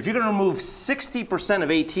 If you're going to remove 60%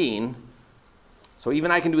 of 18, so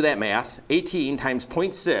even I can do that math, 18 times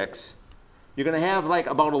 0.6, you're going to have like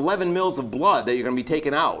about 11 mils of blood that you're going to be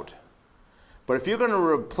taking out. But if you're going to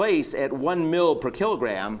replace at 1 mil per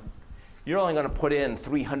kilogram, you're only going to put in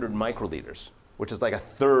 300 microliters, which is like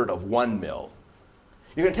 1/3 of 1 mil.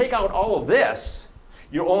 You're going to take out all of this,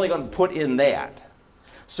 you're only going to put in that.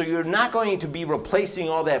 So you're not going to be replacing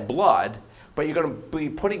all that blood, but you're going to be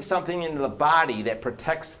putting something into the body that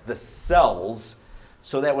protects the cells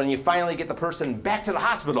so that when you finally get the person back to the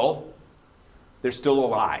hospital, they're still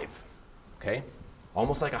alive, okay?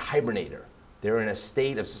 Almost like a hibernator. They're in a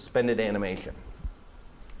state of suspended animation.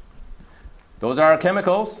 Those are our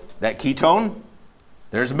chemicals. That ketone,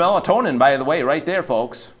 there's melatonin, by the way, right there,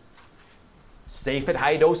 folks. Safe at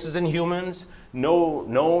high doses in humans. No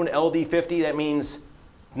known LD50, that means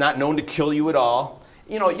not known to kill you at all.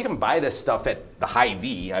 You know, you can buy this stuff at the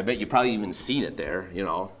Hy-Vee. I bet you probably even seen it there, you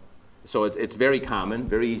know. So it's very common,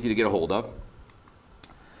 very easy to get a hold of.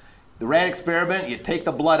 The rat experiment, you take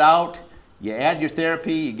the blood out, you add your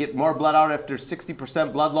therapy, you get more blood out after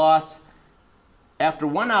 60% blood loss. After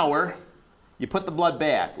 1 hour, you put the blood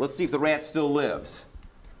back. Let's see if the rat still lives.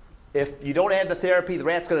 If you don't add the therapy, the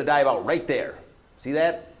rat's going to die about right there. See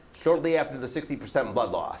that? Shortly after the 60%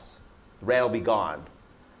 blood loss. The rat will be gone.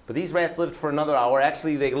 But these rats lived for another hour.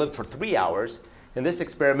 Actually, they lived for 3 hours. In this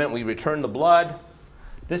experiment, we returned the blood.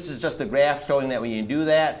 This is just a graph showing that when you do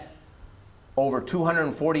that, over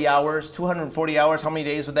 240 hours, how many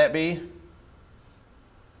days would that be?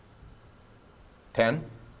 10,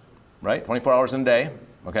 right? 24 hours in a day,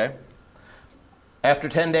 okay? After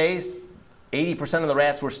 10 days, 80% of the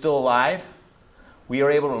rats were still alive. We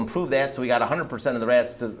were able to improve that, so we got 100% of the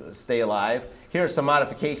rats to stay alive. Here are some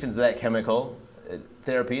modifications of that chemical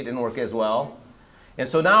therapy. It didn't work as well. And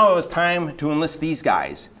so now it was time to enlist these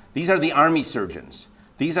guys. These are the Army surgeons.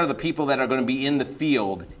 These are the people that are going to be in the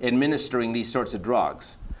field administering these sorts of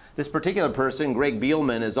drugs. This particular person, Greg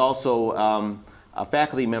Beelman, is also a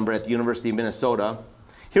faculty member at the University of Minnesota.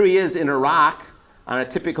 Here he is in Iraq on a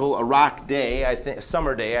typical Iraq day,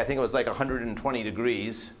 summer day. I think it was like 120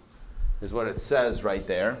 degrees is what it says right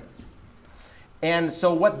there. And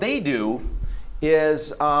so what they do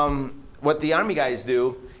is, what the Army guys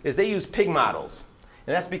do is they use pig models.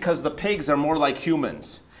 And that's because the pigs are more like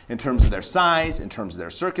humans in terms of their size, in terms of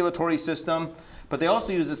their circulatory system. But they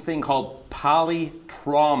also use this thing called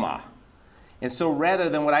polytrauma. And so rather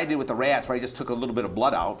than what I did with the rats, where I just took a little bit of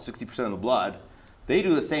blood out, 60% of the blood, they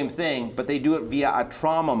do the same thing, but they do it via a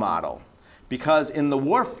trauma model. Because in the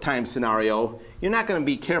wartime scenario, you're not going to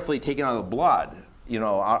be carefully taking out the blood, you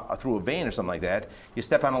know, through a vein or something like that. You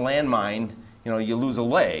step on a landmine, you know, you lose a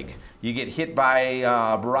leg. You get hit by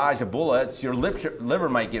a barrage of bullets, your liver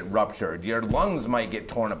might get ruptured, your lungs might get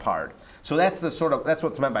torn apart. So that's that's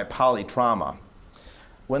what's meant by polytrauma.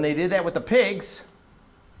 When they did that with the pigs,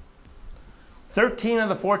 13 of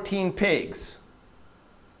the 14 pigs,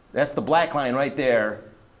 that's the black line right there,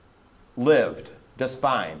 lived just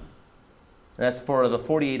fine. And that's for the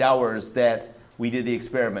 48 hours that we did the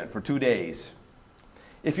experiment, for 2 days.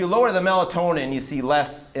 If you lower the melatonin, you see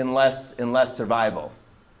less and less and less survival.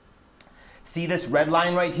 See this red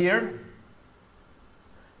line right here?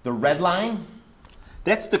 The red line,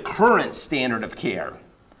 that's the current standard of care.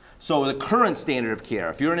 So the current standard of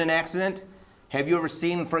care, if you're in an accident, have you ever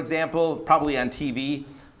seen, for example, probably on TV,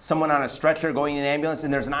 someone on a stretcher going in an ambulance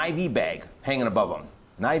and there's an IV bag hanging above them,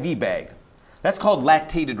 an IV bag. That's called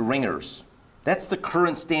lactated ringers. That's the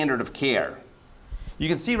current standard of care. You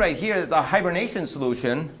can see right here that the hibernation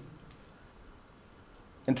solution,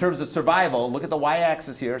 in terms of survival, look at the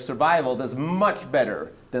y-axis here, survival does much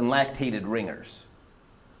better than lactated ringers.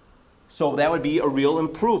 So that would be a real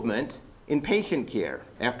improvement in patient care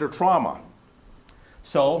after trauma.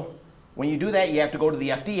 So when you do that, you have to go to the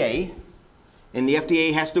FDA, and the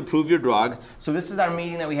FDA has to approve your drug. So this is our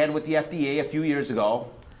meeting that we had with the FDA a few years ago.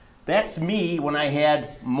 That's me when I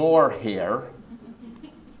had more hair,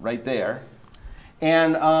 right there.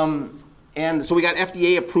 And so we got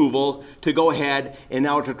FDA approval to go ahead and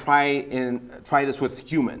now to try this with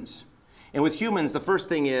humans. And with humans, the first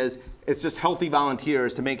thing is, it's just healthy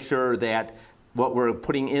volunteers to make sure that what we're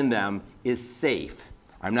putting in them is safe.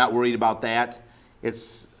 I'm not worried about that.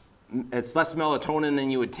 It's less melatonin than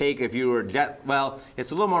you would take if you were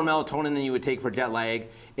it's a little more melatonin than you would take for jet lag.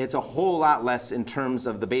 It's a whole lot less in terms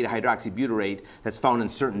of the beta-hydroxybutyrate that's found in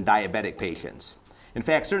certain diabetic patients. In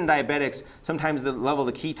fact, certain diabetics, sometimes the level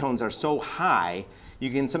of the ketones are so high,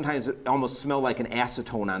 you can sometimes almost smell like an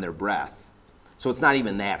acetone on their breath. So it's not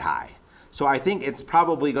even that high. So I think it's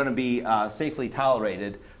probably going to be safely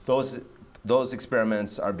tolerated. Those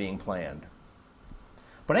experiments are being planned.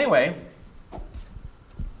 But anyway,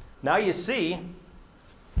 now you see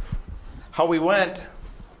how we went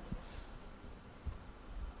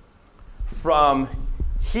from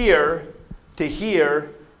here to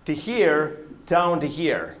here to here down to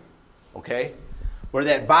here, okay? Where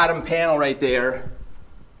that bottom panel right there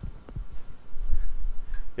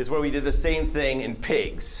is where we did the same thing in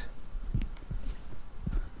pigs.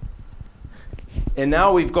 And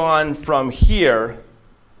now we've gone from here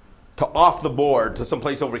to off the board to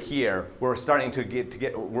someplace over here where we're starting to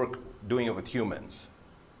get work doing it with humans.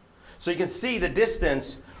 So you can see the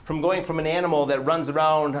distance from going from an animal that runs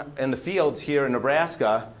around in the fields here in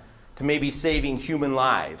Nebraska to maybe saving human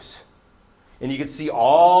lives. And you can see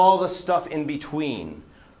all the stuff in between,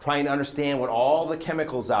 trying to understand what all the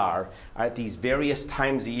chemicals are at these various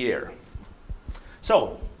times a year.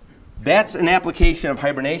 So that's an application of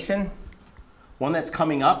hibernation. One that's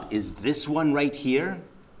coming up is this one right here.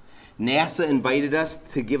 NASA invited us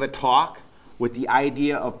to give a talk with the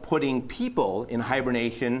idea of putting people in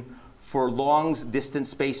hibernation for long distance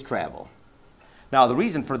space travel. Now the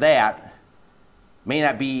reason for that may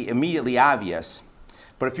not be immediately obvious,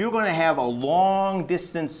 but if you're going to have a long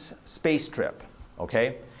distance space trip,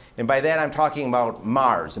 okay, and by that I'm talking about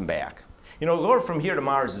Mars and back. You know, going from here to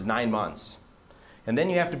Mars is 9 months. And then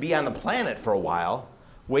you have to be on the planet for a while,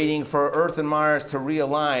 waiting for Earth and Mars to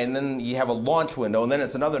realign, and then you have a launch window, and then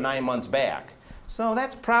it's another 9 months back. So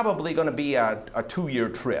that's probably going to be a 2-year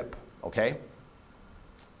trip, okay?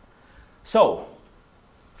 So,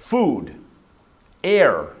 food,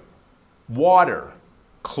 air, water,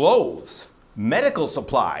 clothes, medical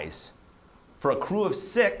supplies for a crew of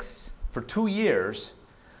 6 for 2 years,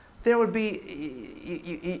 there would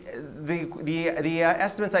be, the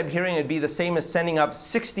estimates I'm hearing would be the same as sending up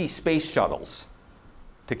 60 space shuttles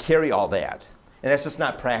to carry all that. And that's just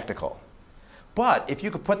not practical. But if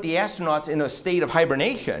you could put the astronauts in a state of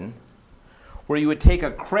hibernation, where you would take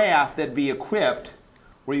a craft that'd be equipped,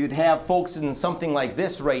 where you'd have folks in something like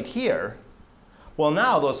this right here, well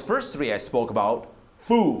now those first 3 I spoke about,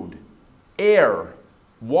 food, air,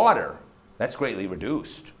 water, that's greatly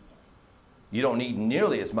reduced. You don't need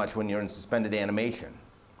nearly as much when you're in suspended animation.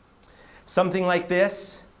 Something like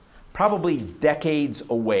this, probably decades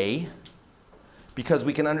away, because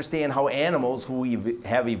we can understand how animals who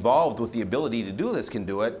have evolved with the ability to do this can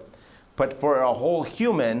do it. But for a whole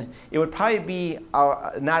human, it would probably be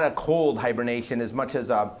not a cold hibernation as much as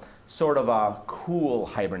a sort of a cool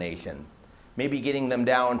hibernation. Maybe getting them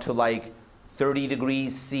down to like 30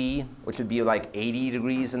 degrees C, which would be like 80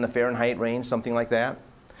 degrees in the Fahrenheit range, something like that.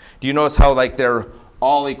 Do you notice how like they're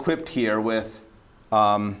all equipped here with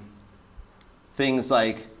things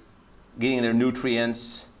like getting their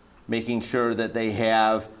nutrients, making sure that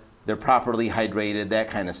they're properly hydrated, that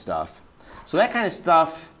kind of stuff. So that kind of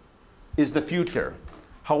stuff is the future.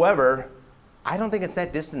 However, I don't think it's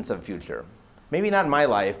that distant of future. Maybe not in my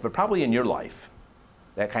life, but probably in your life.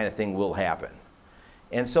 That kind of thing will happen.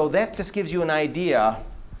 And so that just gives you an idea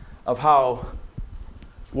of how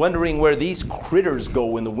wondering where these critters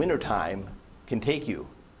go in the wintertime can take you.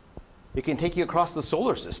 It can take you across the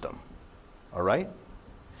solar system, all right?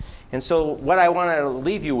 And so what I want to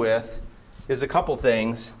leave you with is a couple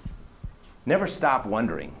things. Never stop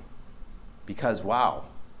wondering, because wow,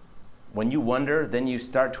 When you wonder, then you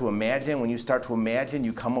start to imagine. When you start to imagine,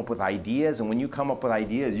 you come up with ideas. And when you come up with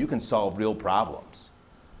ideas, you can solve real problems.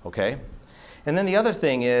 Okay? And then the other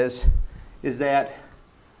thing is that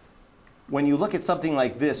when you look at something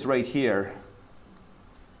like this right here,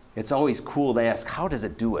 it's always cool to ask, how does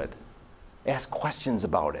it do it? Ask questions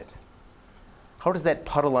about it. How does that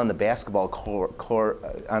puddle on the basketball court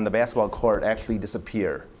actually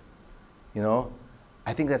disappear? You know?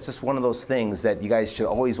 I think that's just one of those things that you guys should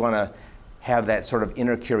always want to have that sort of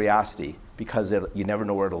inner curiosity, because you never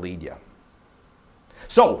know where it'll lead you.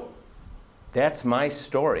 So, that's my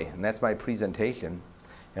story, and that's my presentation.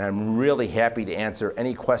 And I'm really happy to answer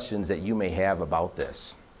any questions that you may have about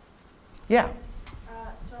this. Yeah?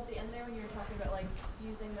 So at the end there, when you were talking about like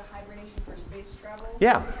using the hibernation for space travel,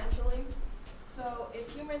 yeah, potentially. So if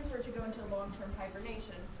humans were to go into long-term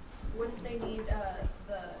hibernation, wouldn't they need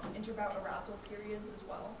the interbout arousal periods as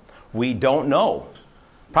well? We don't know.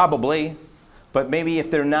 Probably. But maybe if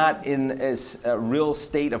they're not in a real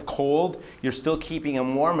state of cold, you're still keeping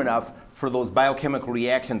them warm enough for those biochemical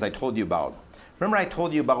reactions I told you about. Remember I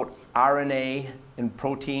told you about RNA and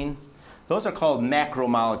protein? Those are called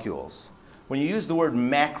macromolecules. When you use the word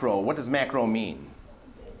macro, what does macro mean?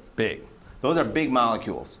 Big. Those are big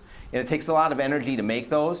molecules. And it takes a lot of energy to make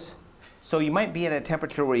those. So you might be at a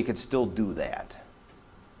temperature where you could still do that.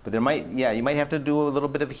 But you might have to do a little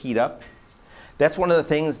bit of heat up. That's one of the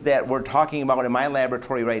things that we're talking about in my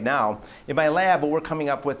laboratory right now. In my lab, what we're coming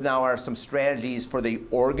up with now are some strategies for the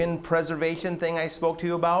organ preservation thing I spoke to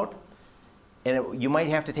you about. And you might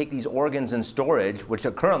have to take these organs in storage, which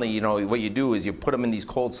are currently, you know, what you do is you put them in these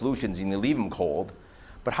cold solutions and you leave them cold.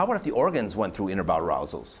 But how about if the organs went through interbout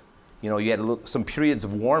arousals? You know, you had some periods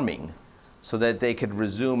of warming so that they could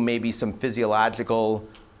resume maybe some physiological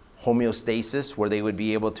homeostasis where they would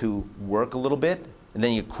be able to work a little bit, and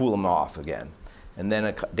then you cool them off again. And then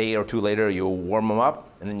a day or two later, you warm them up,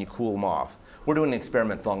 and then you cool them off. We're doing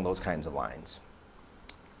experiments along those kinds of lines.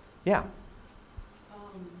 Yeah?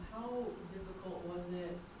 How difficult was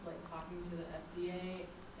it, like, talking to the FDA,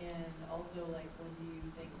 and also, like, when do you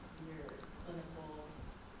think your clinical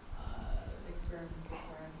experiments will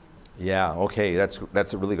start? Yeah, okay,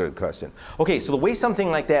 that's a really good question. Okay, so the way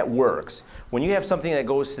something like that works, when you have something that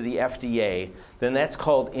goes to the FDA, then that's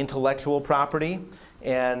called intellectual property,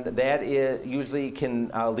 and that usually can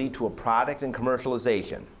lead to a product and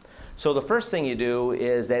commercialization. So the first thing you do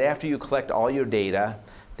is that after you collect all your data,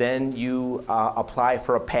 then you apply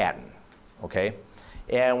for a patent, okay?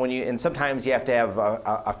 And sometimes you have to have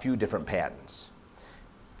a few different patents.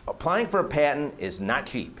 Applying for a patent is not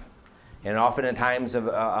cheap. And often at times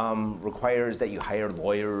requires that you hire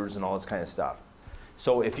lawyers and all this kind of stuff.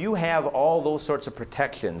 So if you have all those sorts of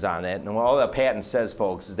protections on it, and all the patent says,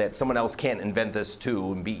 folks, is that someone else can't invent this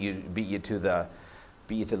too and beat you to the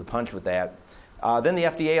punch with that, then the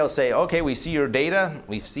FDA will say, okay, we see your data,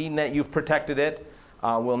 we've seen that you've protected it,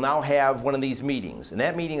 we'll now have one of these meetings. And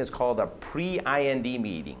that meeting is called a pre-IND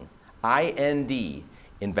meeting. IND,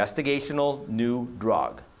 Investigational New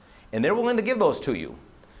Drug. And they're willing to give those to you.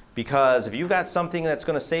 Because if you've got something that's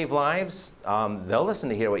going to save lives, they'll listen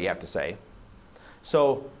to hear what you have to say.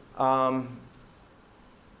 So,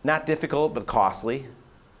 not difficult, but costly,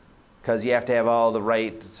 because you have to have all the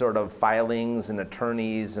right sort of filings and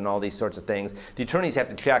attorneys and all these sorts of things. The attorneys have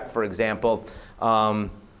to check, for example,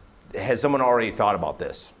 has someone already thought about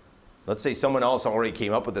this? Let's say someone else already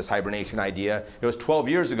came up with this hibernation idea. It was 12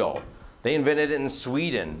 years ago. They invented it in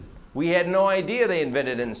Sweden. We had no idea they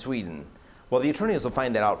invented it in Sweden. Well, the attorneys will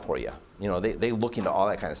find that out for you. You know, they look into all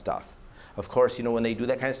that kind of stuff. Of course, you know, when they do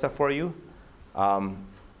that kind of stuff for you,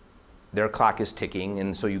 their clock is ticking,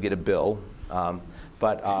 and so you get a bill.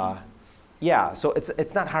 Yeah, so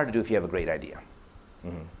it's not hard to do if you have a great idea.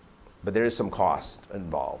 Mm-hmm. But there is some cost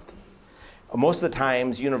involved. Most of the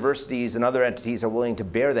times, universities and other entities are willing to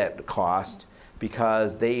bear that cost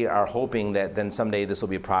because they are hoping that then someday this will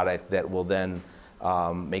be a product that will then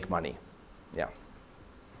make money. Yeah.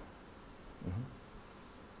 Mm-hmm.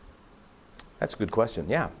 That's a good question.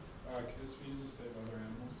 Yeah. Can this be used to save other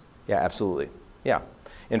animals? Yeah, absolutely. Yeah.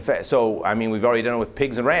 In fact, so I mean, we've already done it with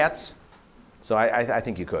pigs and rats. So I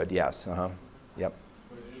think you could. Yes. Yep. But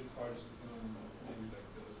it probably just depends on maybe like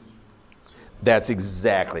dosage. That's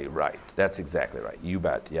exactly right. That's exactly right. You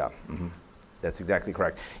bet. Yeah. Mm-hmm. That's exactly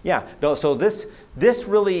correct. Yeah. No. So this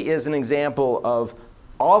really is an example of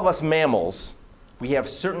all of us mammals. We have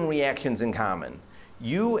certain reactions in common.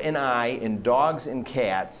 You and I, and dogs and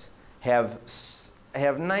cats, have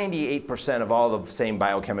 98% of all the same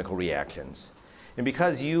biochemical reactions. And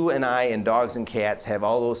because you and I and dogs and cats have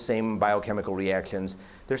all those same biochemical reactions,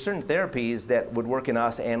 there's certain therapies that would work in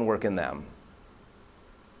us and work in them.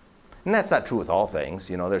 And that's not true with all things.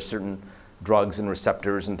 You know, there's certain drugs and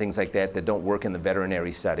receptors and things like that that don't work in the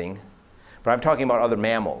veterinary setting. But I'm talking about other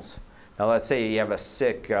mammals. Now let's say you have a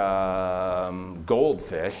sick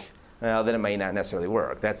goldfish, well, then it may not necessarily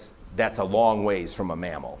work. That's a long ways from a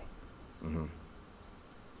mammal. Mm-hmm.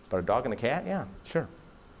 But a dog and a cat, yeah, sure,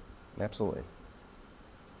 absolutely.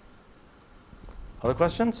 Other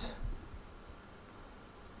questions?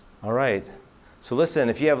 All right. So listen,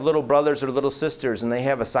 if you have little brothers or little sisters and they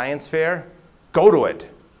have a science fair, go to it.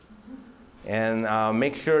 And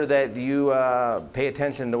make sure that you pay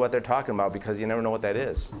attention to what they're talking about, because you never know what that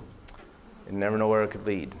is. You never know where it could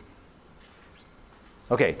lead.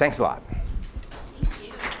 Okay, thanks a lot. Thank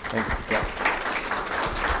you. Thank you. Yeah.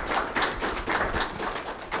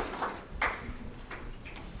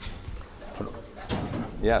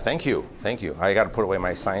 Yeah, thank you. Thank you. I got to put away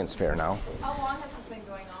my science fair now. How long has this been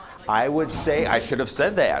going on? Like, I would say I should have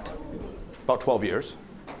said that. About 12 years.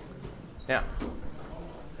 Yeah.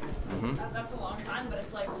 Mm-hmm. that's a long time, but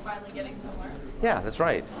it's like we're finally getting somewhere. Yeah, that's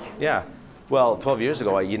right. Yeah. Well, 12 years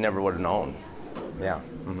ago, you never would have known. Yeah.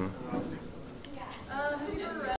 Mm-hmm.